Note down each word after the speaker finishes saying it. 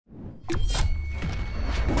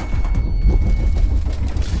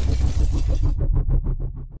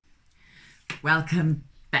Welcome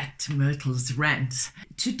back to Myrtle's Rant.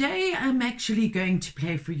 Today I'm actually going to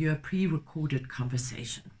play for you a pre-recorded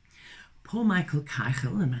conversation. Paul-Michael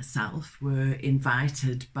Keichel and myself were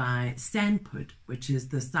invited by SANPUD, which is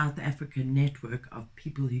the South African network of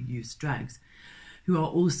people who use drugs, who are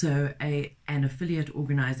also an affiliate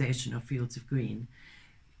organization of Fields of Green,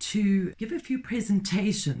 to give a few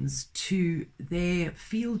presentations to their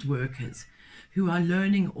field workers who are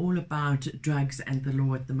learning all about drugs and the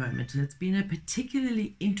law at the moment. And it's been a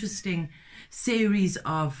particularly interesting series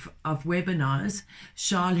of webinars.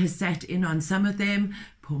 Charles has sat in on some of them,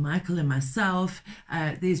 Paul-Michael and myself.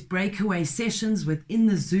 There's breakaway sessions within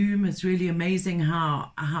the Zoom. It's really amazing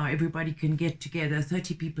how everybody can get together,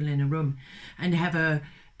 30 people in a room, and have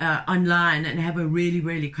online and have a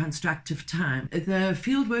really constructive time. The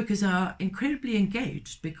field workers are incredibly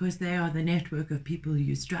engaged because they are the network of people who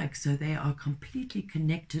use drugs, so they are completely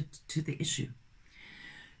connected to the issue.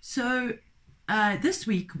 So this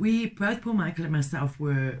week, both Paul-Michael and myself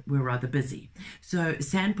were rather busy. So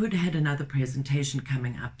SANPUD had another presentation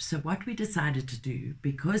coming up. So what we decided to do,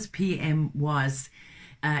 because PM was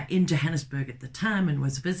in Johannesburg at the time and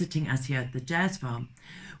was visiting us here at the Jazz Farm,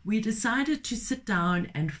 we decided to sit down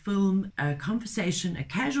and film a conversation, a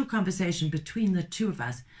casual conversation between the two of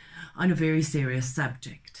us on a very serious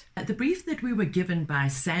subject. The brief that we were given by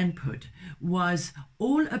SANPUD was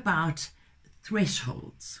all about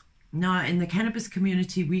thresholds. Now, in the cannabis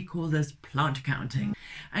community, we call this plant counting.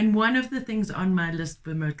 And one of the things on my list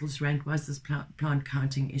for Myrtle's Rant was this plant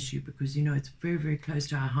counting issue, because, you know, it's very close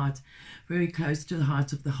to our hearts, very close to the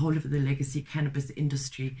hearts of the whole of the legacy cannabis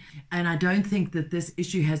industry. And I don't think that this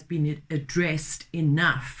issue has been addressed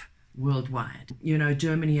enough worldwide. You know,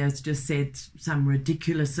 Germany has just said some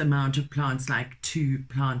ridiculous amount of plants, like 2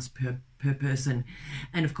 plants per person.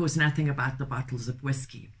 And of course, nothing about the bottles of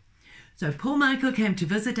whiskey. So Paul-Michael came to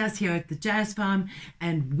visit us here at the Jazz Farm,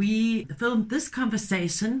 and we filmed this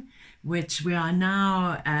conversation, which we are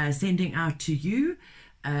now sending out to you.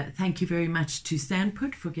 Thank you very much to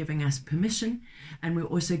SANPUD for giving us permission. And we're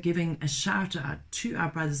also giving a shout out to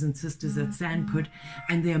our brothers and sisters at SANPUD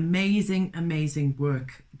and the amazing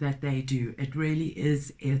work that they do. It really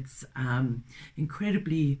is, it's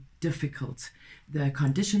incredibly difficult, the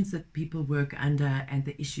conditions that people work under and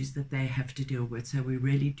the issues that they have to deal with. So we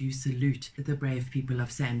really do salute the brave people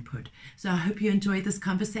of SANPUD. So I hope you enjoy this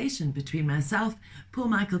conversation between myself,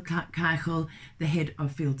 Paul-Michael Keichel, the head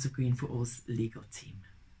of Fields of Green for All's legal team.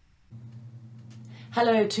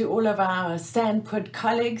 Hello to all of our SANPUD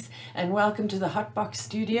colleagues and welcome to the Hotbox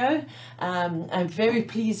studio. I'm very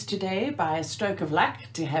pleased today, by a stroke of luck,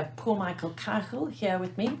 to have Paul-Michael Keichel here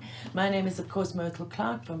with me. My name is, of course, Myrtle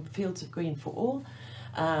Clark from Fields of Green for All.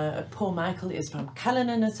 Paul-Michael is from Cullen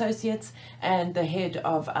 & Associates and the head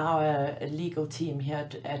of our legal team here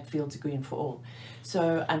at Fields of Green for All.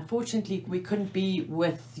 So unfortunately we couldn't be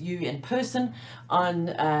with you in person on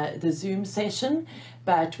the Zoom session,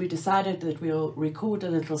 but we decided that we'll record a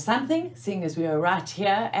little something, seeing as we are right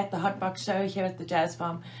here at the Hotbox show here at the Jazz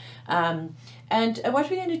Farm. And what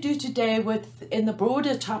we're going to do today in the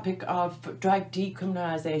broader topic of drug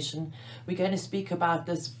decriminalization, we're going to speak about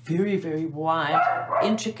this very wide,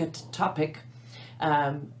 intricate topic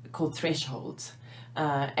called thresholds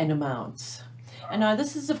and amounts. And now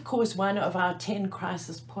this is, of course, one of our 10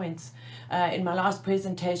 crisis points. In my last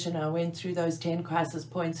presentation, I went through those 10 crisis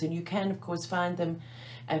points, and you can, of course, find them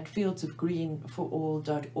at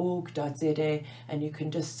fieldsofgreenforall.org.za, and you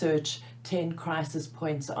can just search 10 crisis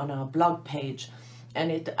points on our blog page,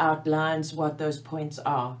 and it outlines what those points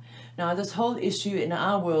are. Now, this whole issue in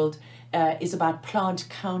our world is about plant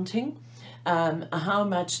counting. How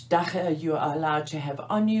much dacha you are allowed to have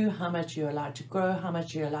on you, how much you're allowed to grow, how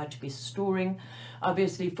much you're allowed to be storing.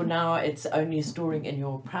 Obviously, for now, it's only storing in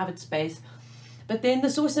your private space. But then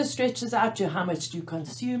this also stretches out to how much do you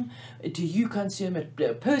consume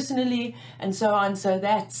it personally, and so on. So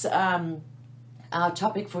that's our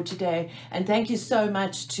topic for today. And thank you so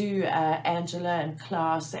much to Angela and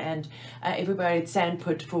Klaus and everybody at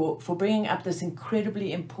SANPUD for bringing up this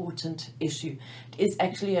incredibly important issue. It's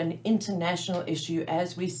actually an international issue,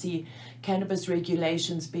 as we see cannabis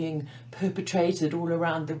regulations being perpetrated all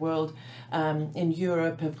around the world, in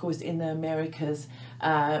Europe, of course, in the Americas.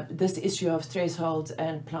 This issue of thresholds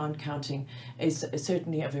and plant counting is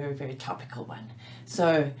certainly a very topical one.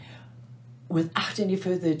 So without any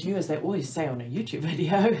further ado, as they always say on a YouTube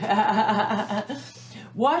video,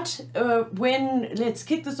 let's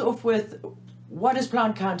kick this off with, what does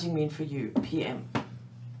plant counting mean for you, PM?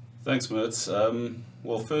 Thanks, Myrtles.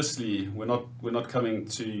 Well, firstly, we're not coming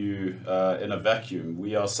to you in a vacuum.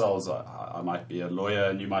 We ourselves, I might be a lawyer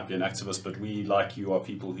and you might be an activist, but we, like you, are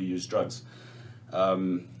people who use drugs.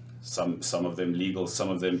 some of them legal, some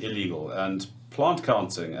of them illegal, and plant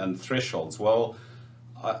counting and thresholds. Well,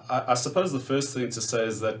 I suppose the first thing to say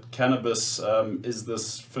is that cannabis is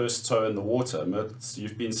this first toe in the water.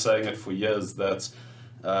 You've been saying it for years that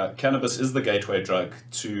cannabis is the gateway drug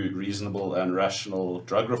to reasonable and rational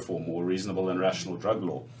drug reform, or reasonable and rational drug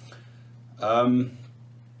law.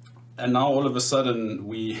 And now all of a sudden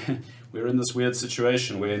we're in this weird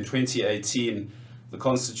situation where in 2018 the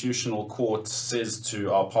Constitutional Court says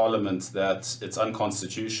to our Parliament that it's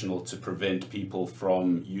unconstitutional to prevent people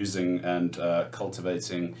from using and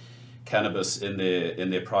cultivating cannabis in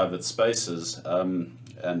their private spaces,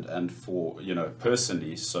 and for,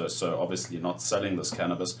 personally, so obviously not selling this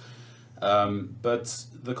cannabis. But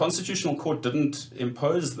the Constitutional Court didn't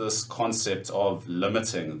impose this concept of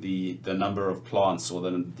limiting the number of plants or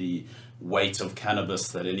the weight of cannabis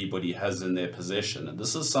that anybody has in their possession. And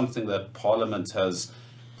this is something that Parliament has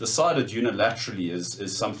decided unilaterally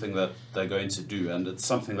is something that they're going to do. And it's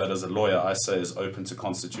something that, as a lawyer, I say is open to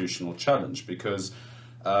constitutional challenge, because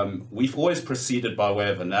we've always proceeded by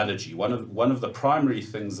way of analogy. One of the primary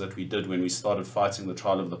things that we did when we started fighting the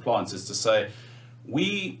trial of the plants is to say,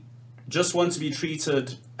 we just want to be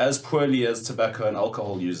treated as poorly as tobacco and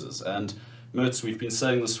alcohol users. And Myrtles, we've been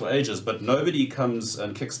saying this for ages, but nobody comes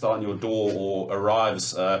and kicks down your door or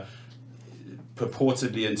arrives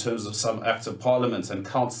purportedly in terms of some act of parliament and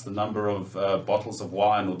counts the number of bottles of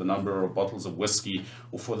wine or the number of bottles of whiskey,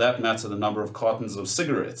 or for that matter, the number of cartons of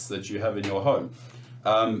cigarettes that you have in your home.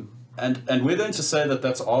 And we're going to say that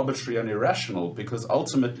that's arbitrary and irrational, because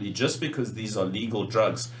ultimately, just because these are legal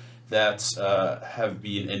drugs that have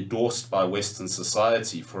been endorsed by Western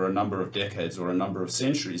society for a number of decades or a number of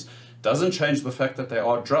centuries, doesn't change the fact that they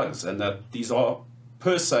are drugs, and that these are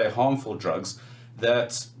per se harmful drugs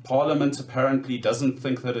that Parliament apparently doesn't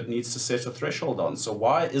think that it needs to set a threshold on. So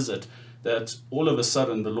why is it that all of a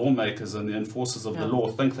sudden the lawmakers and the enforcers of the law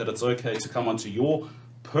think that it's okay to come onto your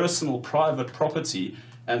personal private property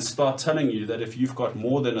and start telling you that if you've got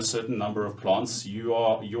more than a certain number of plants, you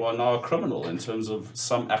are now a criminal in terms of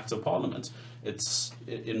some act of Parliament? It's,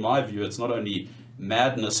 in my view, it's not only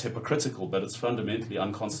madness, hypocritical, but it's fundamentally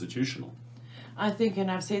unconstitutional. I think,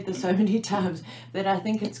 and I've said this so many times, that I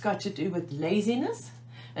think it's got to do with laziness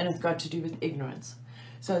and it's got to do with ignorance.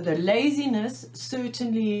 So the laziness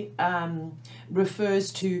certainly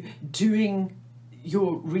refers to doing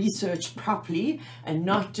your research properly and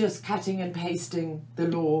not just cutting and pasting the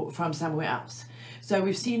law from somewhere else. So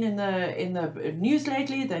we've seen in the news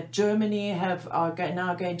lately that Germany are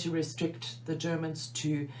now going to restrict the Germans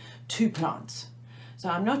to 2 plants. So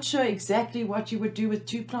I'm not sure exactly what you would do with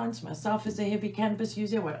 2 plants. Myself, as a heavy cannabis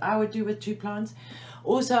user, what I would do with 2 plants.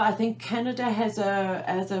 Also, I think Canada has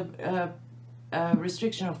a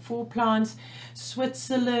restriction of 4 plants.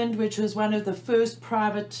 Switzerland, which was one of the first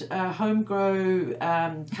private home grow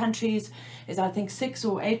countries, is I think 6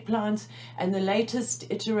 or 8 plants. And the latest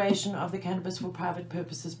iteration of the Cannabis for Private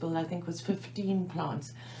Purposes Bill, I think, was 15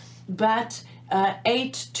 plants. But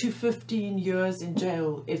 8 to 15 years in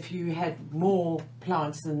jail if you had more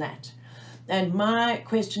plants than that. And my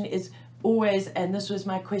question is always, and this was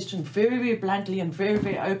my question very, very bluntly and very,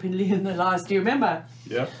 very openly in the last, do you remember?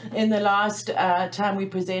 Yeah. In the last time we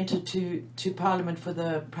presented to Parliament for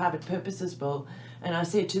the Private Purposes Bill, and I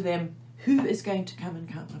said to them, who is going to come and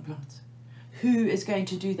count my plants? Who is going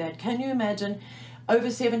to do that? Can you imagine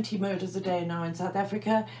over 70 murders a day now in South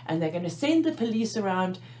Africa, and they're going to send the police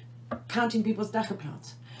around counting people's dacha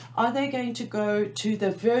plants? Are they going to go to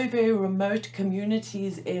the very, very remote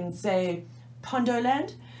communities in, say,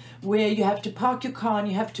 Pondoland, where you have to park your car and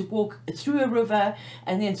you have to walk through a river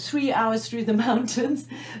and then 3 hours through the mountains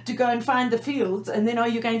to go and find the fields? And then are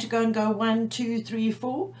you going to go and go 1, 2, 3,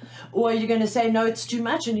 4? Or are you going to say, no, it's too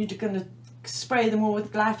much, and you're going to spray them all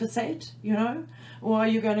with glyphosate, Or are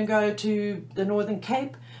you going to go to the Northern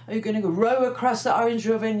Cape? Are you going to row across the Orange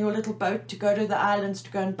River in your little boat to go to the islands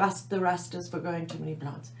to go and bust the rusters for growing too many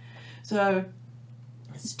plants? So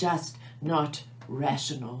it's just not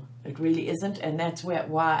rational. It really isn't, and that's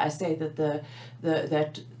why I say that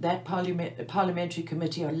that parliamentary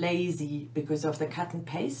committee are lazy because of the cut and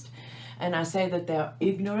paste, and I say that they are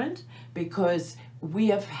ignorant because we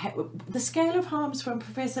have the scale of harms from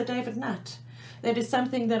Professor David Nutt. That is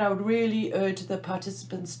something that I would really urge the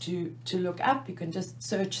participants to look up. You can just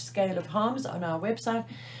search scale of harms on our website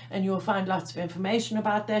and you'll find lots of information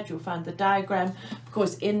about that. You'll find the diagram. Of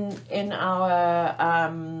course, in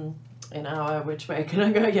our, which way can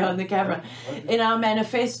I go here on the camera? In our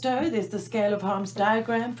manifesto, there's the scale of harms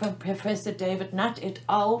diagram from Professor David Nutt et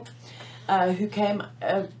al., who came,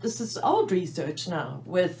 this is old research now,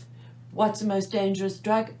 with What's the most dangerous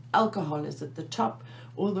drug? Alcohol is at the top,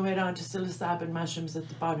 all the way down to psilocybin mushrooms at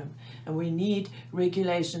the bottom. And we need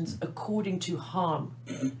regulations according to harm.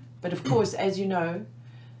 But of course, as you know,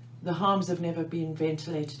 the harms have never been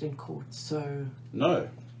ventilated in court, so... No,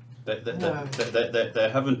 they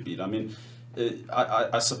haven't been. I mean,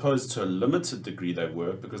 I suppose to a limited degree they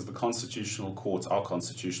were, because the Constitutional Court, our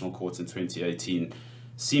Constitutional Court in 2018,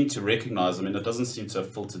 seemed to recognize, I mean, it doesn't seem to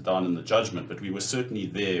have filtered down in the judgment, but we were certainly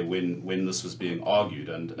there when this was being argued.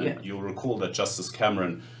 And you'll recall that Justice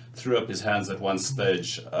Cameron threw up his hands at one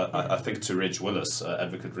stage, I think to Reg Willis,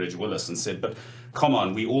 Advocate Reg Willis, and said, but come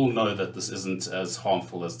on, we all know that this isn't as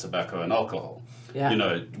harmful as tobacco and alcohol. You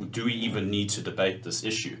know, do we even need to debate this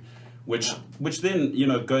issue? Which then, you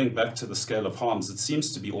know, going back to the scale of harms, it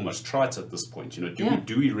seems to be almost trite at this point. You know,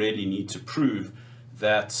 do we really need to prove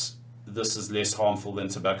that this is less harmful than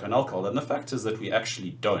tobacco and alcohol? And the fact is that we actually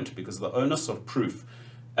don't, because the onus of proof,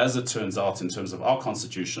 as it turns out in terms of our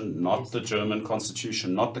constitution, not the German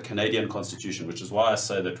constitution, not the Canadian constitution, which is why I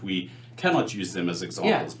say that we cannot use them as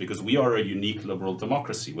examples, because we are a unique liberal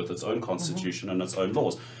democracy with its own constitution and its own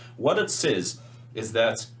laws. What it says is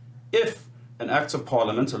that if an act of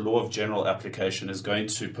parliament, a law of general application, is going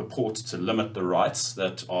to purport to limit the rights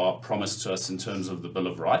that are promised to us in terms of the Bill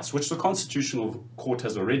of Rights, which the Constitutional Court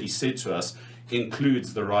has already said to us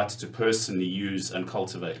includes the right to personally use and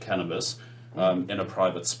cultivate cannabis in a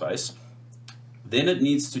private space, then it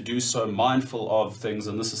needs to do so mindful of things,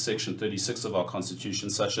 and this is section 36 of our Constitution,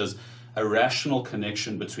 such as a rational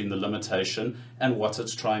connection between the limitation and what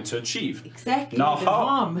it's trying to achieve. Exactly. Now,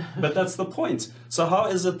 how? But that's the point. So how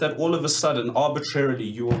is it that all of a sudden, arbitrarily,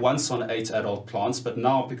 you were once on 8 adult plants, but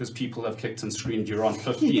now, because people have kicked and screamed, you're on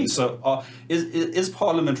 15? So is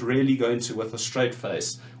Parliament really going to, with a straight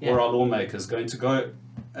face, or our lawmakers, going to go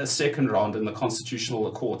a second round in the Constitutional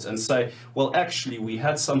Court and say, well, actually, we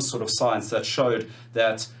had some sort of science that showed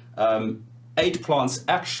that 8 plants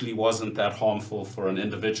actually wasn't that harmful for an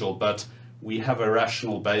individual, but we have a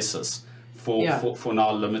rational basis for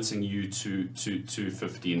now limiting you to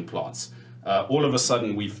 15 plants. All of a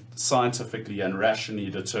sudden, we've scientifically and rationally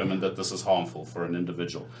determined that this is harmful for an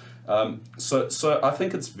individual. So I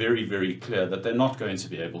think it's very, very clear that they're not going to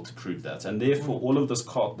be able to prove that. And therefore, all of this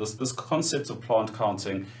concept of plant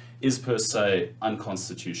counting is per se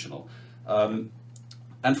unconstitutional.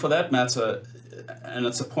 And for that matter, and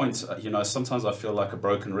it's a point, you know, sometimes I feel like a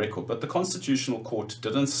broken record, but the Constitutional Court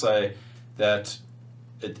didn't say that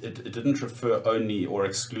it didn't refer only or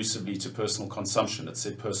exclusively to personal consumption. It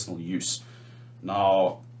said personal use.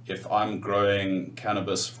 Now, if I'm growing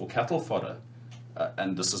cannabis for cattle fodder,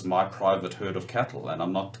 and this is my private herd of cattle, and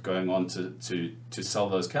I'm not going on to sell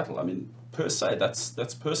those cattle, I mean, per se,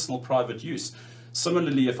 that's personal private use.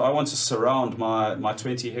 Similarly, if I want to surround my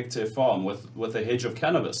 20-hectare farm with a hedge of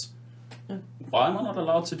cannabis, why am I not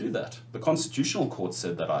allowed to do that? The Constitutional Court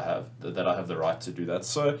said that I have the right to do that.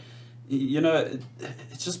 So, you know, it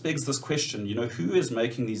just begs this question, you know, who is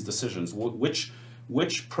making these decisions? Which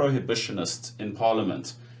prohibitionist in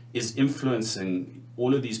Parliament is influencing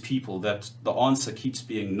all of these people that the answer keeps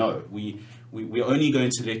being no? We're only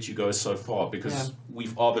going to let you go so far because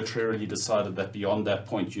we've arbitrarily decided that beyond that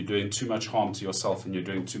point you're doing too much harm to yourself and you're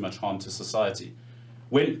doing too much harm to society.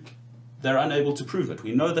 When they're unable to prove it.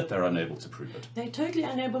 We know that they're unable to prove it. They're totally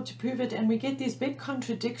unable to prove it, and we get these big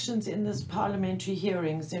contradictions in this parliamentary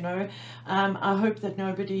hearings, you know. I hope that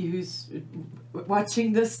nobody who's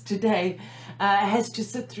watching this today has to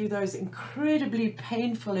sit through those incredibly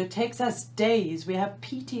painful, it takes us days, we have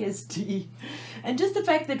PTSD. And just the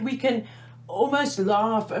fact that we can almost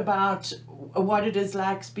laugh about what it is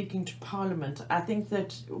like speaking to Parliament. I think that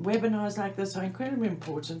webinars like this are incredibly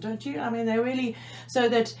important, don't you? I mean, they're really so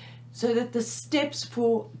that the steps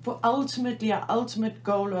for ultimately our ultimate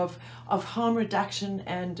goal of harm reduction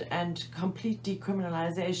and complete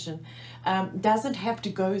decriminalization doesn't have to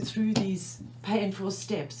go through these painful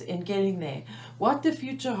steps in getting there. What the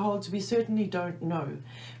future holds, we certainly don't know.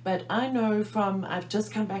 But I know I've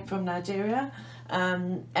just come back from Nigeria,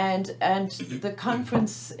 and the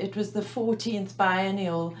conference, it was the 14th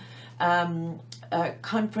biennial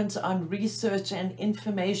conference on research and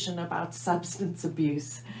information about substance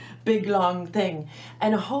abuse. Big long thing,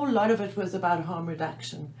 and a whole lot of it was about harm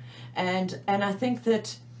reduction, and I think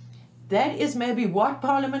that is maybe what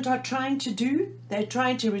Parliament are trying to do. They're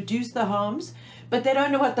trying to reduce the harms, but they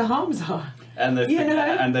don't know what the harms are. And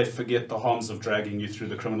they forget the harms of dragging you through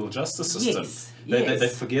the criminal justice system. They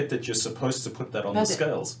forget that you're supposed to put that on the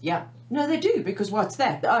scales. Yeah, no, they do, because what's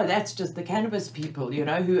that? Oh, that's just the cannabis people, you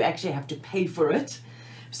know, who actually have to pay for it.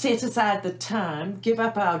 set aside the time, give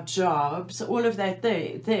up our jobs, all of that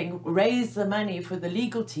thing, raise the money for the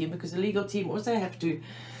legal team, because the legal team also have to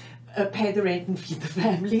pay the rent and feed the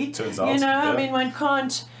family. Turns out, you know, yeah. I mean, one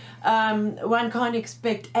can't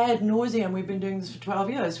expect ad nauseum. We've been doing this for 12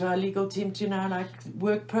 years for our legal team to now like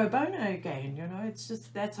work pro bono again. You know, it's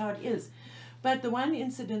just, that's how it is. But the one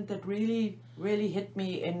incident that really, really hit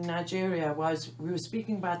me in Nigeria was we were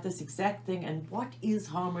speaking about this exact thing. And what is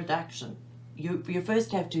harm reduction? You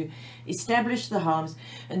first have to establish the harms,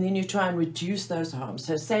 and then you try and reduce those harms.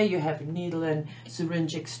 So say you have needle and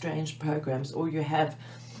syringe exchange programs, or you have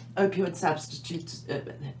opioid substitute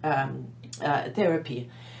therapy.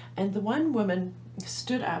 And the one woman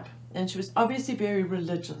stood up, and she was obviously very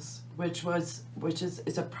religious, which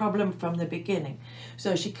is a problem from the beginning.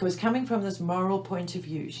 So she was coming from this moral point of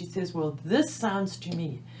view. She says, well, this sounds to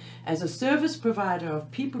me as a service provider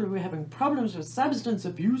of people who are having problems with substance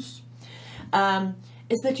abuse,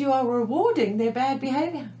 is that you are rewarding their bad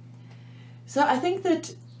behavior. So I think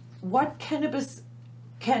that what cannabis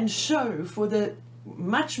can show for the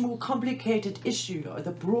much more complicated issue, or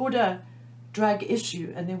the broader drug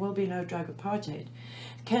issue, and there will be no drug apartheid,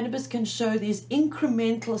 cannabis can show these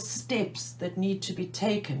incremental steps that need to be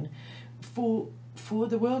taken for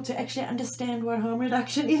the world to actually understand what harm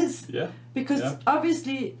reduction is. Yeah. Because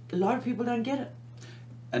obviously a lot of people don't get it.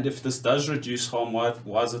 And if this does reduce harm,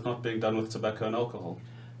 why is it not being done with tobacco and alcohol?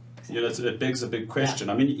 Exactly. You know, it begs a big question.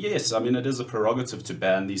 Yeah. I mean, yes, I mean, it is a prerogative to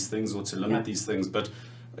ban these things or to limit these things, but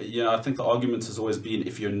you know, I think the argument has always been,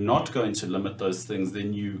 if you're not going to limit those things,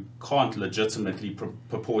 then you can't legitimately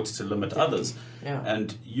purport to limit others. Yeah.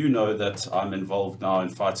 And you know that I'm involved now in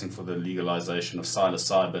fighting for the legalization of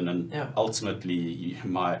psilocybin, and ultimately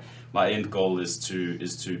my end goal is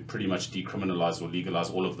to pretty much decriminalize or legalize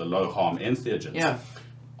all of the low harm entheogens. Yeah.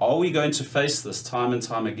 Are we going to face this time and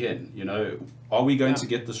time again? You know, are we going to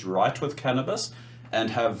get this right with cannabis and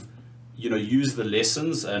have, you know, use the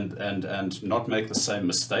lessons and not make the same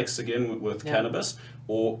mistakes again with cannabis?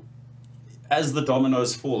 Or as the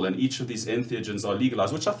dominoes fall and each of these entheogens are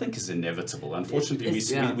legalized, which I think is inevitable. Unfortunately, we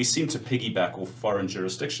seem to piggyback off foreign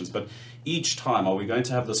jurisdictions, but each time, are we going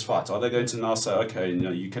to have this fight? Are they going to now say, okay, you know,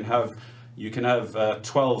 you can have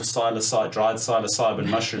 12 dried psilocybin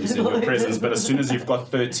mushrooms in your presence, but as soon as you've got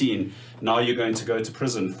 13, now you're going to go to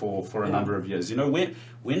prison for a number of years. You know,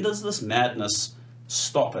 when does this madness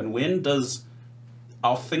stop, and when does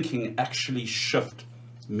our thinking actually shift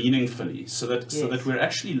meaningfully so that we're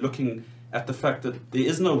actually looking at the fact that there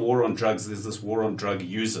is no war on drugs, there's this war on drug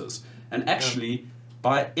users, and actually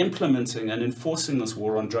by implementing and enforcing this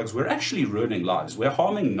war on drugs, we're actually ruining lives. We're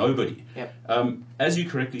harming nobody. As you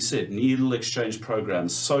correctly said, needle exchange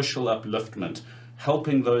programs, social upliftment,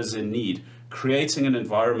 helping those in need, creating an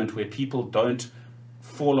environment where people don't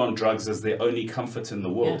fall on drugs as their only comfort in the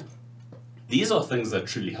world. These are things that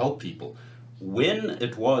truly help people. When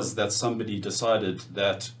it was that somebody decided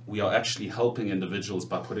that we are actually helping individuals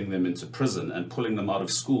by putting them into prison and pulling them out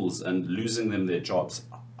of schools and losing them their jobs,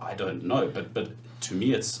 I don't know. But to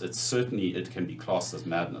me, it's certainly, it can be classed as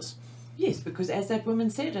madness. Yes, because as that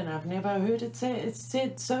woman said, and I've never heard it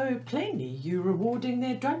said so plainly, you're rewarding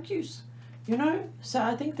their drug use, you know? So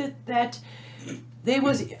I think that there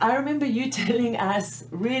was, I remember you telling us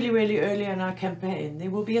really, really early in our campaign,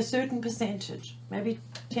 there will be a certain percentage, maybe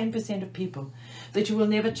 10% of people, that you will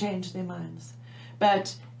never change their minds.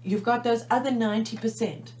 But you've got those other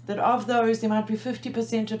 90%, that of those, there might be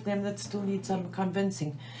 50% of them that still need some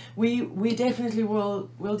convincing. We definitely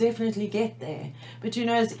will definitely get there. But you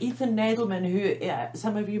know, as Ethan Nadelman, who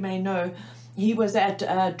some of you may know, he was at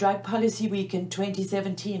Drug Policy Week in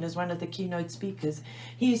 2017 as one of the keynote speakers.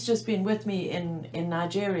 He's just been with me in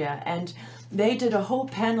Nigeria, and they did a whole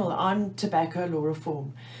panel on tobacco law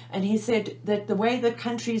reform. And he said that the way that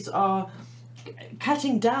countries are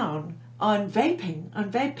cutting down on vaping,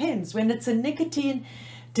 on vape pens, when it's a nicotine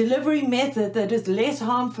delivery method that is less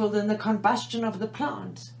harmful than the combustion of the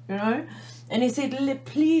plant, you know? And he said,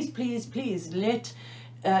 please, please, please let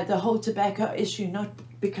the whole tobacco issue not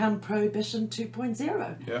become Prohibition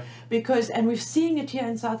 2.0. Yeah. Because, and we're seeing it here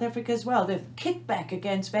in South Africa as well, the kickback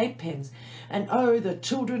against vape pens. And oh, the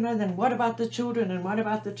children, and then what about the children, and what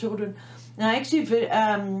about the children? Now, I actually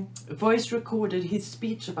voice recorded his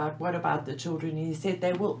speech about what about the children. He said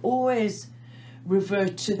they will always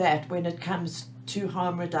revert to that when it comes to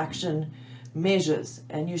harm reduction measures.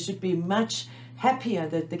 And you should be much happier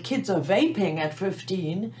that the kids are vaping at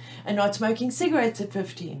 15 and not smoking cigarettes at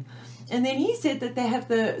 15. And then he said that they have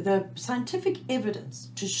the scientific evidence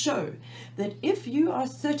to show that if you are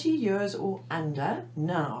 30 years or under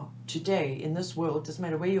now, today, in this world, doesn't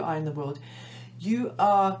matter where you are in the world, you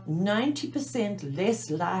are 90% less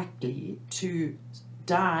likely to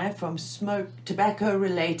die from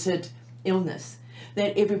tobacco-related illness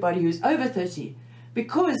than everybody who's over 30.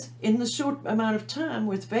 Because in the short amount of time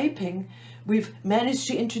with vaping, we've managed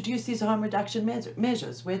to introduce these harm reduction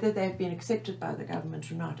measures, whether they've been accepted by the government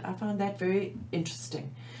or not. I found that very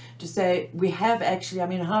interesting to say we have actually, I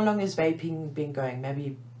mean, how long has vaping been going?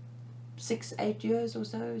 Maybe 6 years or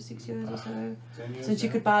so, 6 years or so, since you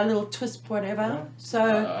could buy a little twist, whatever. Yeah. So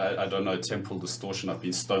I don't know, temporal distortion. I've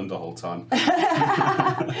been stoned the whole time.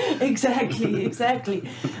 Exactly.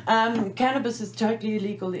 Cannabis is totally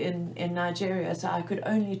illegal in Nigeria, so I could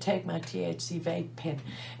only take my THC vape pen,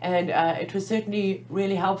 and it was certainly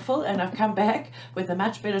really helpful, and I've come back with a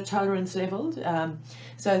much better tolerance level,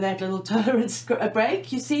 so that little tolerance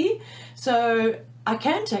break, you see, so I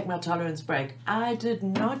can take my tolerance break. I did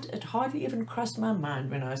not, it hardly even crossed my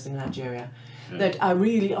mind when I was in Nigeria that I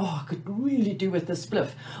could really do with the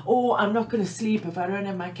spliff. Or I'm not going to sleep if I don't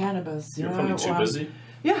have my cannabis. You're probably too busy?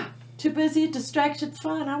 Yeah, too busy, distracted,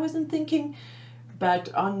 fine. I wasn't thinking.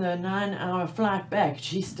 But on the 9-hour flight back,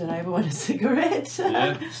 geez, did I ever want a cigarette?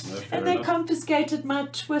 Yeah, and they confiscated my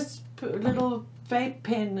twist little vape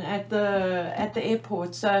pen at the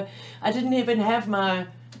airport. So I didn't even have my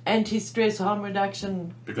anti-stress harm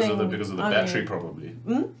reduction because of the battery, probably.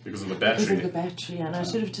 Because of the battery. Because of the battery, and I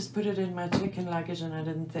should have just put it in my check-in luggage, and I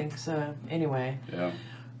didn't think so. Anyway. Yeah.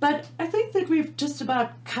 But I think that we've just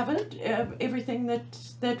about covered everything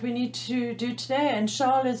that we need to do today, and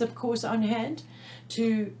Charles is of course on hand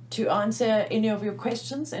to answer any of your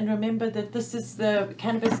questions. And remember that this is the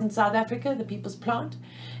cannabis in South Africa, the people's plant,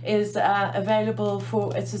 is available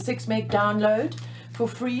for, it's a 6 meg download for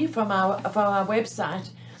free from our website.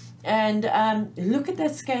 And look at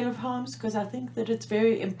that scale of harms, because I think that it's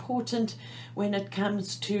very important when it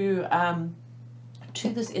comes to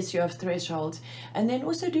this issue of thresholds. And then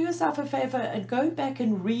also do yourself a favor and go back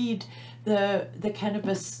and read the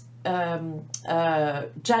cannabis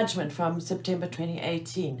judgment from September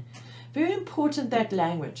 2018. Very important, that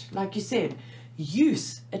language. Like you said,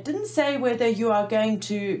 use. It didn't say whether you are going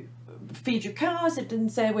to feed your cows. It didn't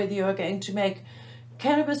say whether you are going to make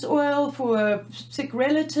cannabis oil for a sick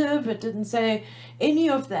relative. It didn't say any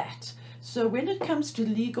of that. So when it comes to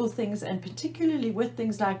legal things, and particularly with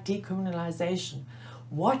things like decriminalization,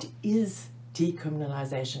 what is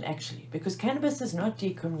decriminalization actually? Because cannabis is not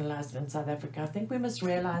decriminalized in South Africa. I think we must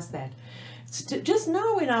realize that. Just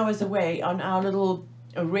now when I was away on our little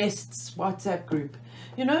arrests WhatsApp group,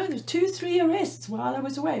 you know, there's 2-3 arrests while I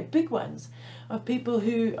was away, big ones, of people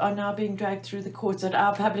who are now being dragged through the courts at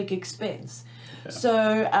our public expense. Yeah.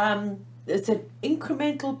 So it's an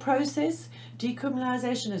incremental process.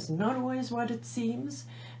 Decriminalization is not always what it seems,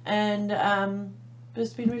 and but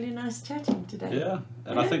it's been really nice chatting today. Yeah,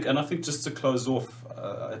 and I think just to close off,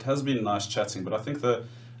 it has been nice chatting. But I think a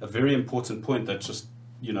very important point that just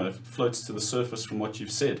floats to the surface from what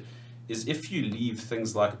you've said is if you leave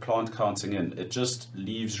things like plant counting in, it just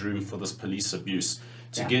leaves room for this police abuse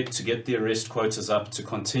to get the arrest quotas up, to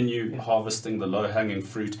continue harvesting the low-hanging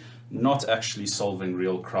fruit, not actually solving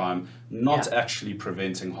real crime, not actually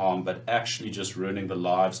preventing harm, but actually just ruining the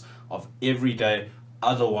lives of everyday,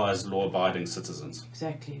 otherwise law-abiding citizens.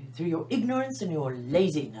 Exactly, through your ignorance and your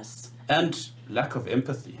laziness. And lack of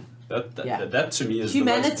empathy. That to me is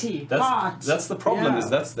humanity. That's the problem. Is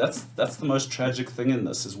that's the most tragic thing in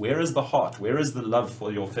this. Is where is the heart? Where is the love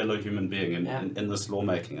for your fellow human being in this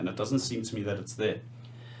lawmaking? And it doesn't seem to me that it's there.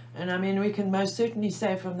 And I mean, we can most certainly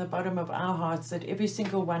say from the bottom of our hearts that every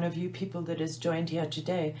single one of you people that has joined here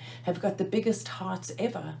today have got the biggest hearts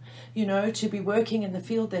ever, to be working in the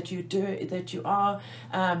field that you are,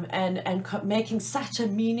 and making such a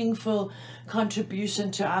meaningful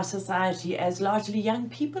contribution to our society as largely young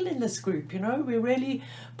people in this group. We're really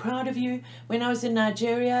proud of you. When I was in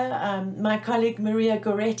Nigeria, my colleague Maria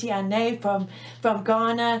Goretti Ane from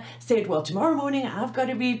Ghana said, well, tomorrow morning I've got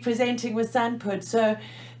to be presenting with SANPUD. So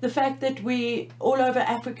the fact that we, all over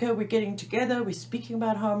Africa, we're getting together, we're speaking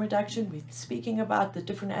about harm reduction, we're speaking about the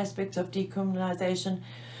different aspects of decriminalization,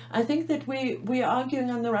 I think that we're arguing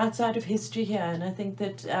on the right side of history here. And I think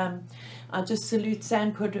that I'll just salute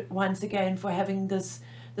SANPUD once again for having this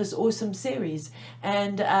awesome series.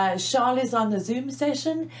 And Charles is on the Zoom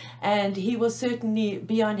session, and he will certainly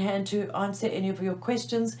be on hand to answer any of your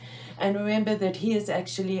questions. And remember that he is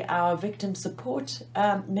actually our victim support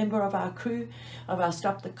member of our crew, of our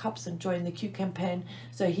Stop the Cops and Join the Q campaign.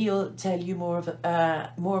 So he'll tell you more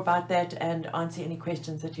about that and answer any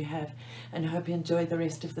questions that you have. And I hope you enjoy the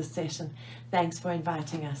rest of the session. Thanks for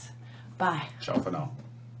inviting us. Bye. Ciao for now.